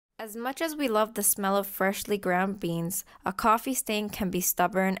As much as we love the smell of freshly ground beans, a coffee stain can be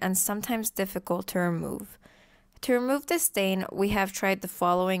stubborn and sometimes difficult to remove. To remove the stain, we have tried the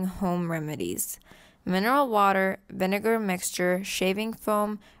following home remedies: mineral water, vinegar mixture, shaving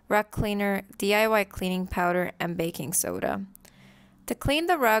foam, rug cleaner, DIY cleaning powder, and baking soda. To clean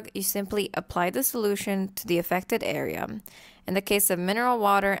the rug, you simply apply the solution to the affected area. In the case of mineral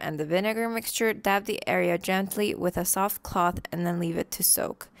water and the vinegar mixture, dab the area gently with a soft cloth and then leave it to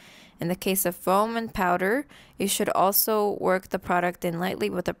soak. In the case of foam and powder, you should also work the product in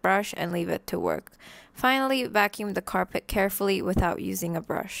lightly with a brush and leave it to work. Finally, vacuum the carpet carefully without using a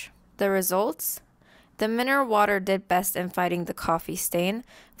brush. The results? The mineral water did best in fighting the coffee stain,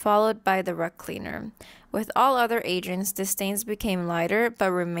 followed by the rug cleaner. With all other agents, the stains became lighter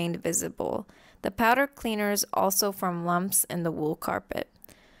but remained visible. The powder cleaners also formed lumps in the wool carpet.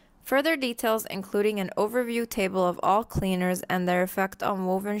 Further details, including an overview table of all cleaners and their effect on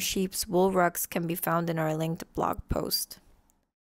woven sheep's wool rugs, can be found in our linked blog post.